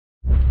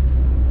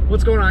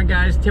What's going on,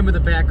 guys? Tim with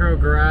the Back Row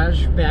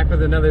Garage, back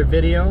with another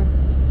video.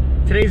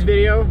 Today's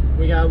video,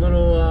 we got a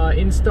little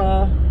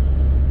install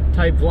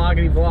type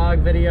vloggity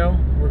vlog video.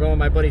 We're going to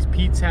my buddy's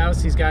Pete's house.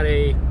 He's got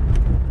a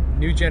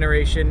new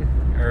generation,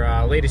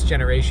 or latest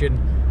generation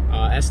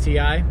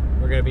STI.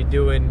 We're going to be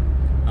doing,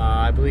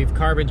 I believe,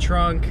 carbon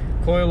trunk,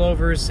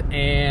 coilovers,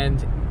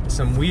 and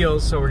some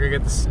wheels. So we're going to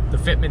get the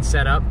fitment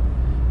set up.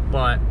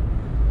 But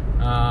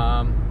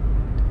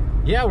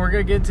yeah, we're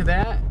going to get into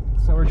that.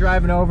 So we're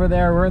driving over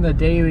there. We're in the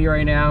daily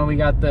right now. We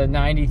got the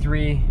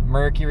 93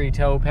 Mercury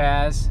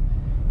Topaz.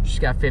 She's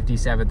got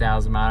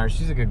 57,000 miles.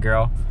 She's a good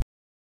girl.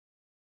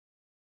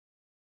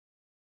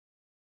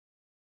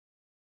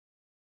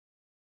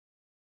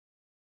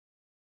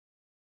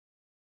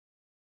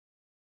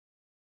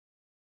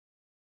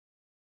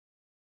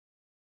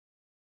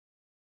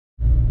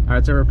 All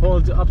right, so we're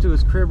pulling up to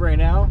his crib right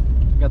now.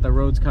 Got the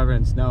roads covered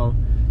in snow.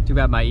 Too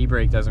bad my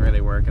e-brake doesn't really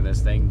work in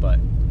this thing,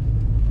 but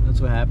that's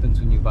what happens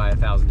when you buy a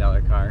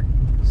 $1,000 car.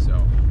 So,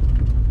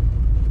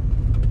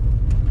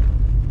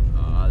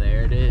 oh,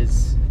 there it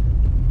is.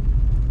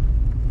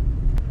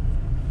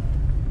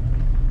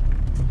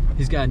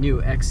 He's got a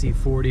new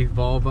XC40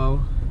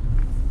 Volvo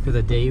for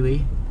the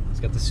daily.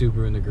 He's got the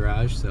Subaru in the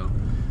garage. So,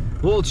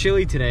 a little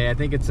chilly today. I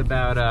think it's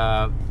about,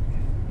 I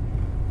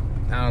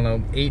don't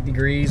know, 8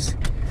 degrees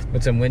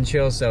with some wind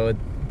chill. So it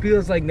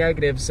feels like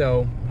negative.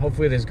 So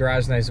hopefully this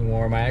garage is nice and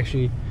warm. I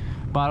actually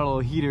bought a little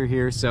heater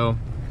here, so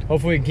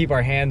hopefully we can keep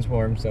our hands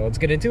warm. So let's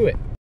get into it.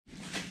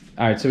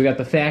 All right, so we got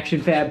the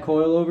Faction Fab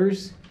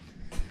coilovers.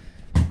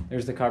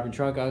 There's the carbon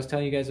trunk I was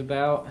telling you guys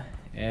about.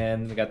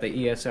 And we got the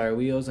ESR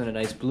wheels in a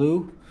nice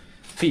blue.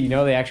 Pete, you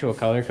know the actual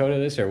color code of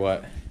this or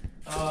what?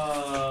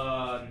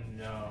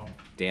 No.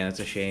 Damn,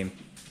 that's a shame.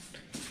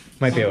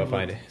 Might be able to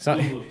find it.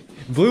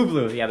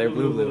 Blue. Yeah, they're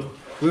blue.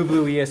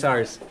 Blue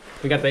ESRs.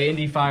 We got the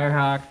Indy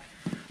Firehawk,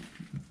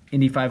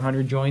 Indy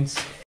 500 joints.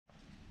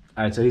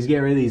 All right, so he's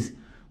getting rid of these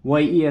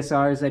white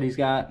ESRs that he's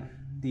got.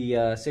 The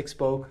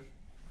 6-spoke.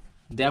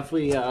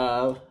 Definitely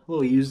a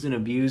little used and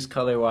abused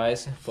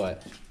color-wise,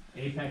 but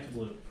Apex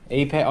blue.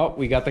 Apex. Oh,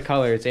 we got the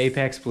color. It's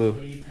Apex blue.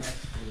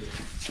 Apex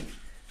blue.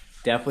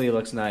 Definitely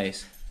looks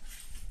nice.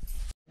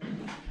 All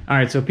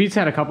right, so Pete's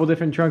had a couple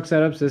different trunk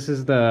setups. This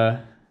is the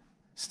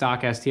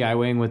stock STI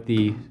wing with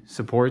the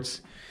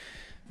supports.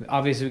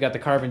 Obviously, we got the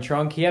carbon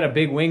trunk. He had a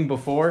big wing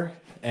before,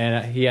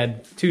 and he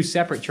had 2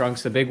 separate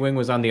trunks. The big wing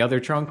was on the other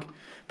trunk,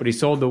 but he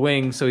sold the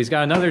wing, so he's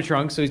got another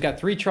trunk. So he's got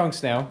 3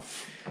 trunks now,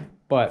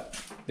 but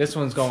this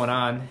one's going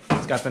on.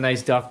 It's got the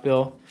nice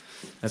duckbill.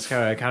 That's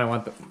kind of I kind of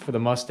want for the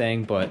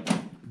Mustang, but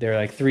they're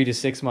like 3 to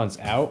 6 months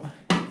out.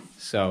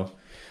 So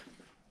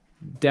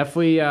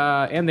definitely,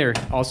 and they're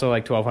also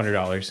like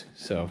 $1,200.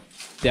 So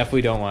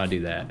definitely don't want to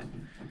do that.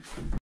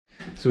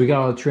 So we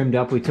got all trimmed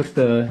up. We took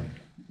the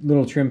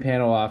little trim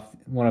panel off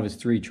one of his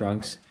 3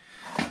 trunks.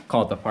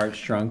 Call it the parts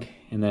trunk,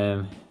 and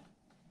then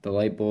the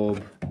light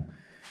bulb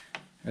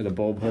or the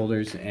bulb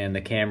holders and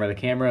the camera. The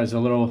camera is a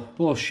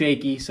little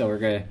shaky, so we're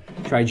gonna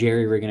try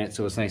jerry rigging it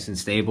so it's nice and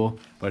stable,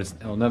 but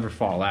it'll never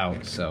fall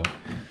out. So,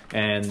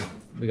 and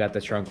we got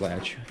the trunk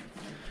latch.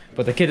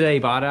 But the kid that he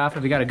bought it off,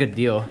 we got a good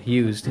deal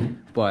used,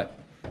 but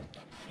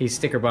he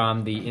sticker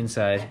bombed the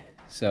inside,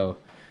 so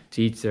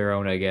to each their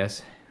own, I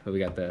guess. But we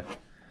got the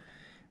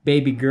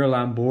baby girl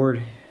on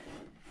board.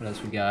 What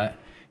else we got?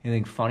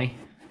 Anything funny?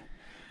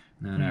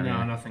 No,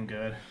 nothing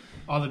good.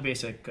 All the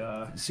basic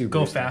Super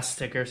go stuff. fast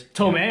stickers.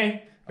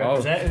 Tomei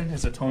representing.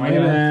 It's a Tomei.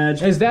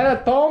 Badge. Is that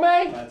a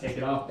Tomei? Take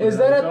it off. Is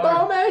that a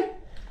Tomei?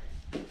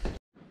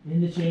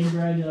 In the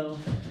chamber I go.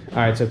 All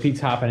right, so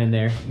Pete's hopping in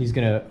there. He's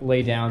gonna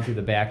lay down through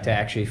the back to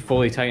actually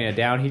fully tighten it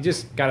down. He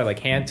just got it like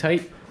hand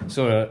tight,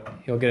 so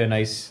he'll get a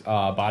nice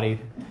body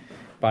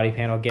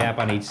panel gap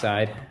on each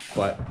side.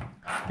 But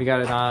we got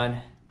it on.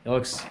 It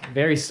looks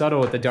very subtle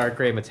with the dark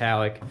gray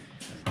metallic.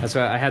 That's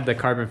why I had the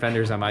carbon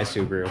fenders on my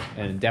Subaru,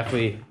 and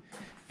definitely,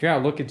 if you're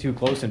not looking too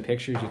close in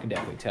pictures, you can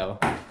definitely tell.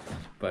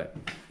 But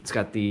it's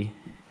got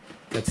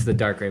that's the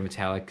dark gray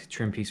metallic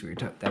trim piece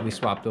that we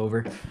swapped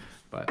over.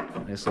 But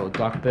this little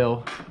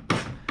duckbill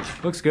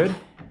looks good.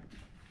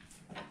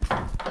 We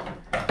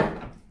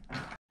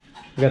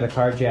got the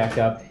car jacked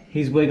up.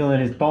 He's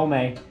wiggling his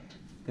Tomei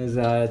because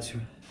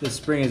the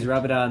spring is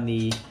rubbing on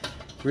the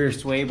rear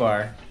sway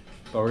bar.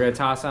 But we're gonna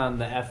toss on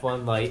the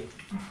F1 light.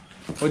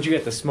 What'd you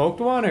get, the smoked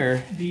one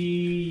or?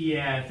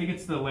 Yeah, I think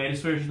it's the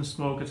latest version of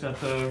smoke. It's got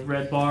the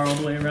red bar all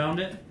the way around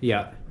it.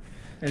 Yeah.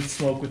 And it's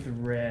smoke with the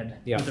red.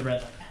 Yeah. With the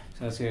red.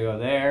 So that's gonna go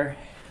there.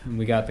 And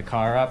we got the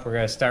car up. We're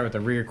gonna start with the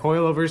rear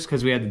coilovers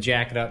because we had to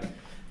jack it up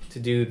to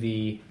do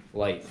the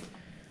light.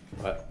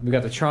 But we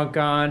got the trunk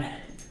on.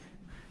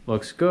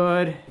 Looks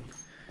good.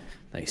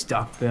 Nice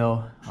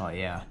duckbill. Oh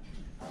yeah.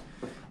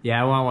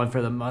 Yeah, I want one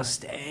for the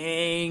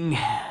Mustang.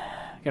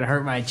 Gonna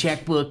hurt my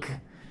checkbook.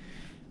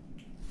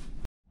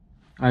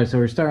 All right, so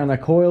we're starting on the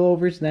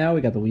coilovers now.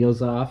 We got the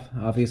wheels off,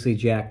 obviously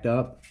jacked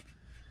up.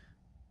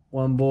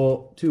 1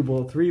 bolt, 2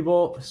 bolt, 3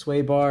 bolt,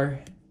 sway bar,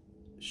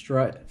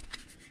 strut,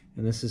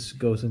 and this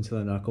goes into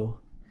the knuckle.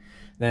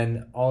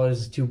 Then all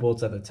there's 2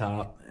 bolts at the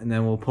top, and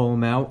then we'll pull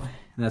them out,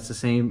 and And that's the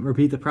same.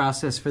 Repeat the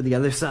process for the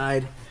other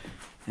side.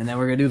 And then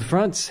we're gonna do the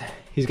fronts.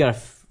 He's gotta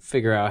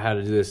figure out how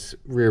to do this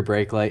rear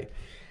brake light.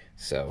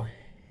 So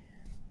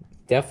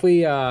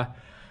definitely a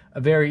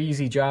very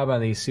easy job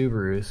on these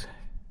Subarus.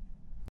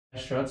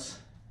 Struts.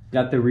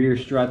 Got the rear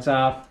struts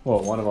off.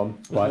 Well, one of them.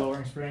 With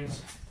lowering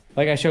springs.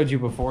 Like I showed you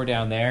before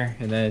down there.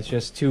 And then it's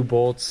just 2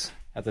 bolts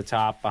at the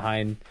top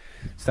behind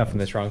stuff in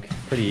the trunk.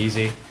 Pretty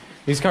easy.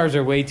 These cars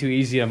are way too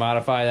easy to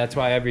modify. That's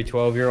why every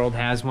 12-year-old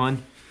has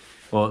one.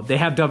 Well, they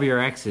have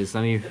WRXs.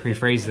 Let me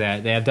rephrase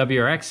that. They have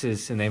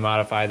WRXs and they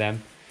modify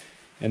them.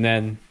 And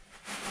then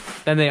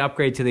they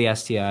upgrade to the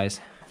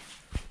STIs.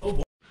 Oh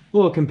boy.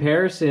 Little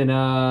comparison.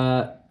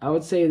 I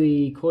would say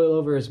the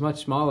coilover is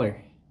much smaller.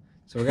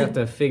 So we're going to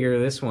have to figure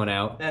this one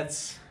out.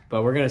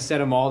 But we're going to set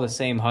them all the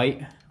same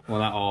height. Well,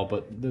 not all,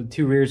 but the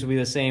 2 rears will be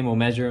the same. We'll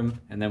measure them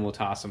and then we'll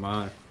toss them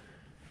on.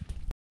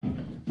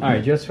 All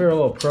right, just for a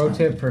little pro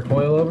tip for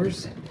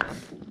coilovers,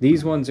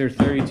 these ones are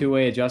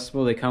 32-way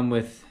adjustable. They come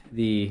with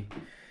the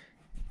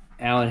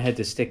Allen head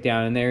to stick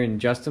down in there and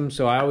adjust them.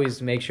 So I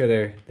always make sure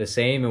they're the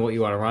same and what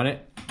you want to run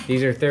it.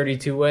 These are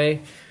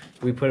 32-way.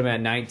 We put them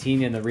at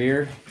 19 in the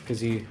rear because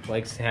he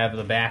likes to have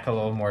the back a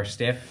little more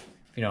stiff,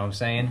 if you know what I'm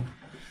saying.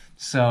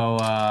 So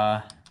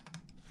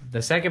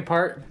the second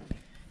part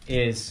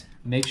is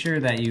make sure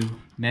that you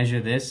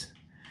measure this.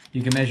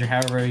 You can measure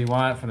however you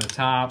want from the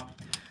top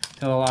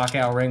to the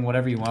lockout ring,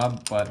 whatever you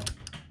want, but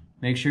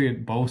make sure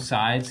both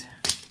sides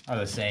are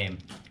the same.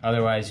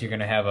 Otherwise, you're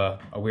gonna have a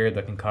weird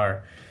looking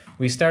car.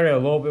 We started a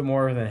little bit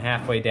more than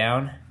halfway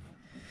down,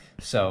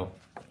 so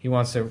he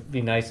wants to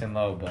be nice and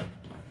low, but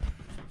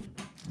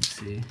let's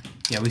see.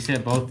 Yeah, we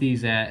set both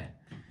these at,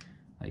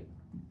 like,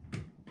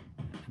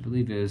 I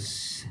believe it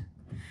was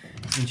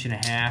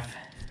 1.5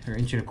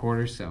 inches or 1.25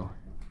 inches,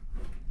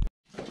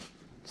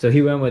 so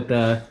he went with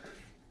the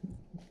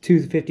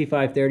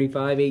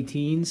 255/35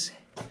 18s.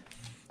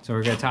 So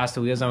we're gonna toss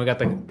the wheels on. We got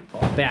the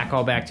back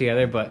all back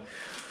together, but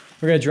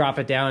we're gonna drop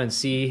it down and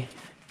see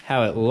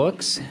how it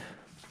looks,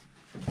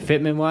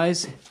 fitment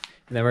wise, and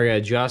then we're gonna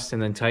adjust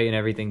and then tighten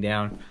everything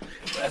down.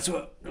 That's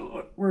what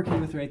we're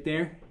working with right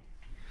there.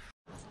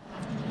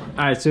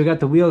 All right, so we got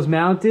the wheels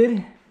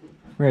mounted.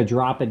 We're gonna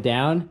drop it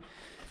down.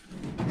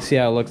 See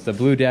how it looks. The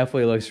blue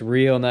definitely looks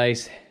real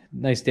nice.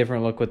 Nice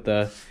different look with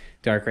the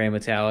dark gray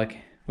metallic.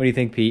 What do you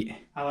think, Pete?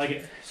 I like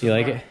it. You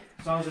like it?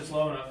 As long as it's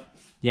low enough.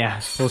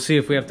 Yeah, we'll see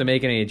if we have to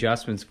make any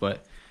adjustments,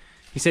 but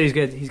he said he's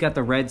good. He's got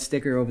the red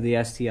sticker over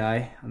the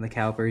STI on the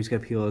caliper. He's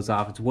gonna peel those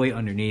off. It's way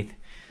underneath.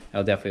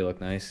 That'll definitely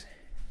look nice.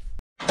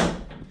 All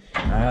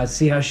right, let's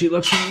see how she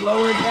looks from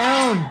lower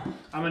down.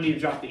 I'm gonna need to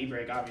drop the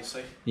e-brake,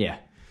 obviously. Yeah.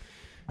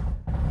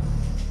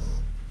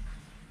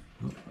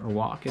 We're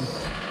walking.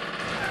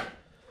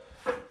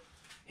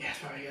 Yeah,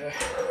 probably gotta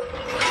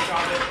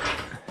drop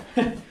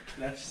it.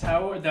 That's just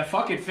how that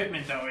fucking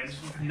fitment though is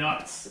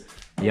nuts.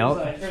 Yep.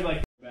 Or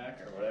like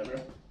back or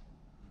whatever.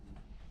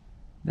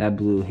 That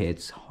blue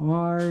hits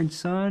hard,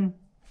 son.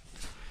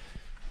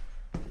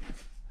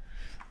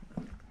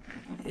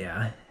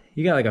 Yeah,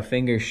 you got like a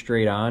finger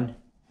straight on.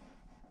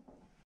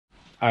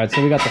 All right,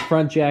 so we got the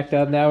front jacked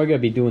up. Now we're gonna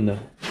be doing the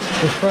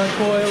front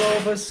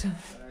coilovers.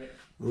 Right.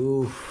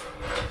 Ooh,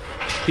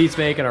 Pete's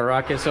making a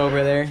ruckus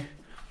over there,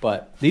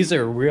 but these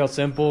are real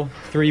simple.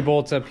 3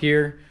 bolts up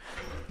here,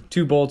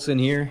 2 bolts in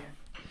here.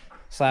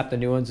 Slap the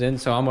new ones in.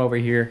 So I'm over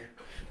here.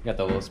 Got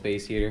the little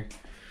space heater.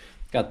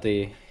 Got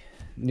the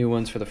new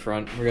ones for the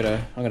front.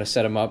 I'm gonna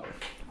set them up.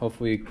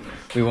 Hopefully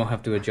we won't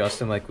have to adjust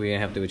them like we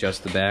have to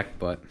adjust the back,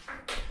 but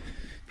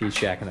Pete's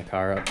shacking the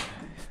car up.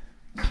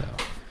 So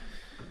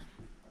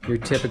your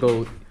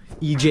typical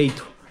EJ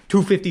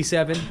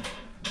 257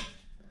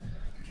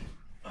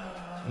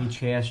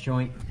 HAS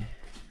joint.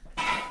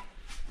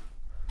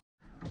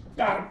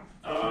 Got him.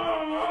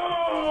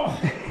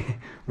 Oh!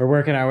 We're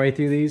working our way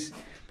through these,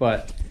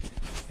 but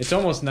it's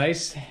almost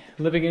nice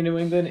living in New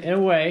England in a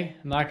way.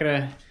 I'm not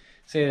gonna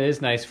say it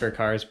is nice for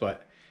cars,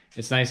 but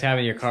it's nice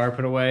having your car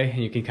put away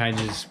and you can kind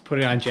of just put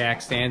it on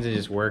jack stands and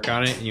just work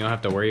on it and you don't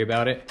have to worry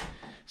about it.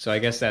 So I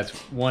guess that's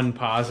one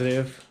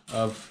positive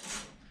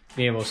of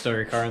being able to store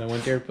your car in the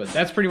winter, but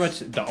that's pretty much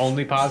the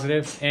only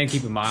positive, and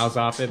keeping miles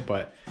off it,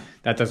 but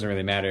that doesn't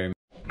really matter.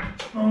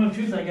 Moment of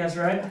truth, I guess,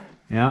 right?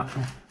 Yeah.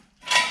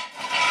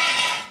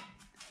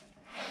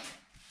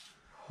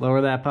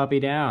 Lower that puppy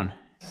down.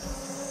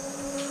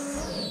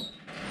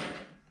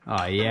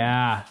 Oh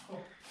yeah,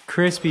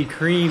 Krispy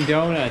Kreme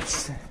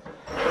donuts.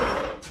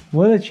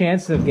 What are the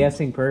chances of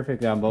guessing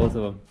perfect on both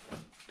of them?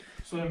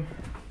 Slim.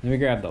 Let me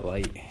grab the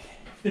light.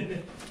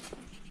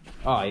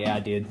 Oh yeah,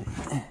 dude.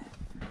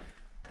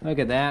 Look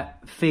at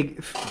that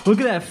look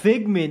at that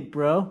figment,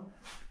 bro.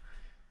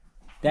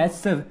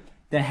 That's the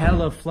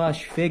hella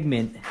flush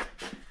figment.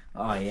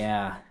 Oh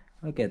yeah,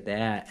 look at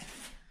that.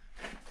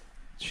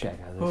 Let's check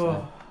out this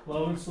side.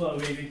 Low and slow,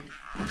 baby.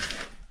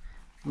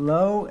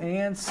 Low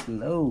and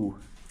slow.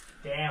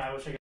 Damn, I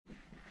wish I could.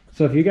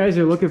 So if you guys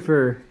are looking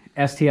for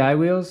STI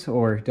wheels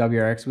or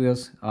WRX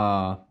wheels,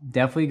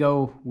 definitely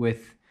go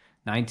with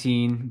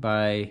 19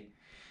 by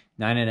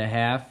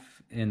 9.5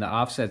 and the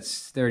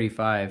offset's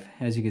 35.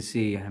 As you can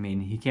see, I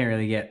mean, you can't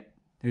really get,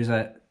 there's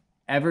a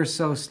ever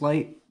so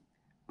slight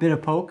bit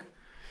of poke,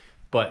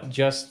 but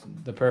just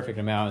the perfect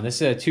amount. And this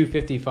is a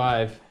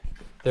 255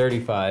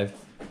 35.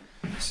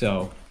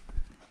 So,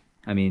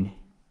 I mean,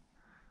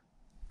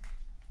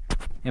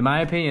 in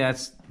my opinion,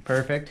 that's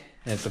perfect.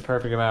 It's the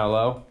perfect amount of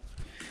low.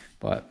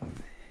 But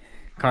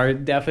car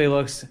definitely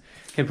looks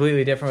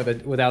completely different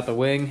with without the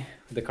wing,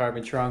 the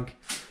carbon trunk,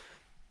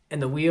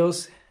 and the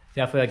wheels.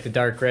 Definitely like the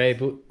dark gray.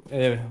 Blue,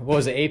 what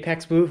was it,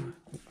 Apex blue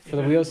for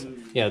the wheels?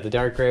 Yeah, the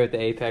dark gray with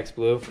the Apex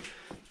blue.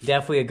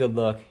 Definitely a good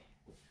look.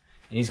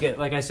 And he's got,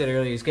 like I said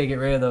earlier, he's gonna get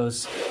rid of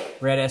those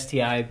red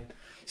STI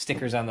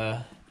stickers on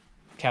the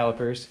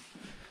calipers.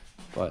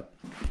 But,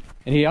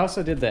 and he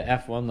also did the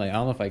F1 light. I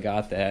don't know if I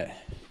got that,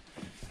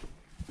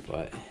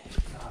 but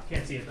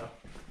can't see it though.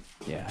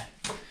 Yeah.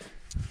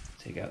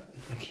 Take out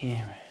the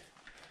camera.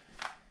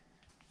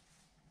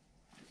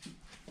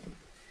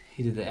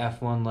 He did the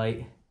F1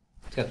 light.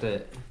 It's got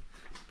the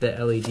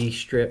LED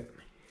strip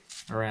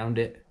around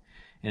it,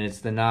 and it's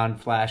the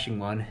non-flashing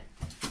one,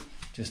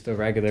 just the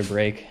regular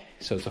brake.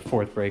 So it's a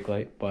 4th brake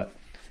light. But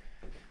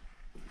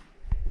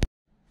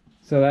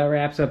so that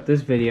wraps up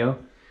this video.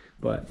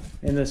 But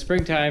in the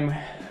springtime,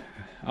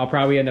 I'll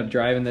probably end up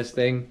driving this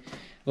thing.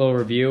 A little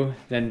review.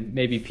 Then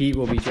maybe Pete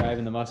will be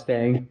driving the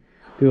Mustang.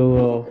 Do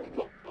a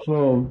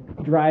little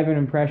driving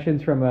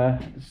impressions from a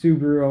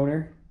Subaru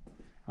owner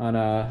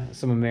on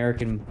some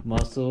American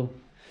muscle.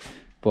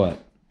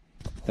 But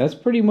that's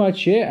pretty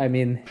much it. I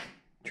mean,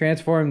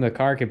 transformed the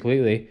car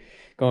completely,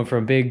 going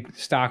from big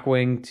stock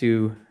wing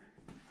to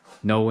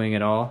no wing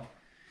at all,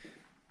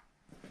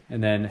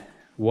 and then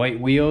white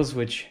wheels,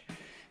 which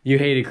you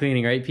hated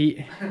cleaning, right,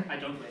 Pete? I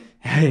don't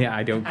clean. Yeah,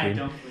 I don't clean. I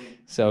don't clean.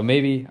 So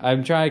maybe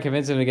I'm trying to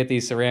convince him to get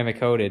these ceramic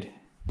coated,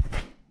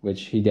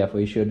 which he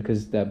definitely should,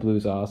 because that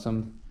blue's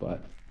awesome.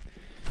 But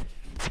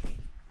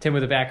Tim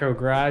with the Back Row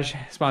Garage,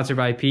 sponsored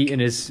by Pete and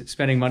his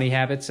spending money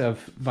habits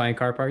of buying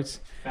car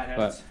parts. Fat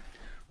habits. But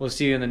we'll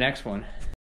see you in the next one.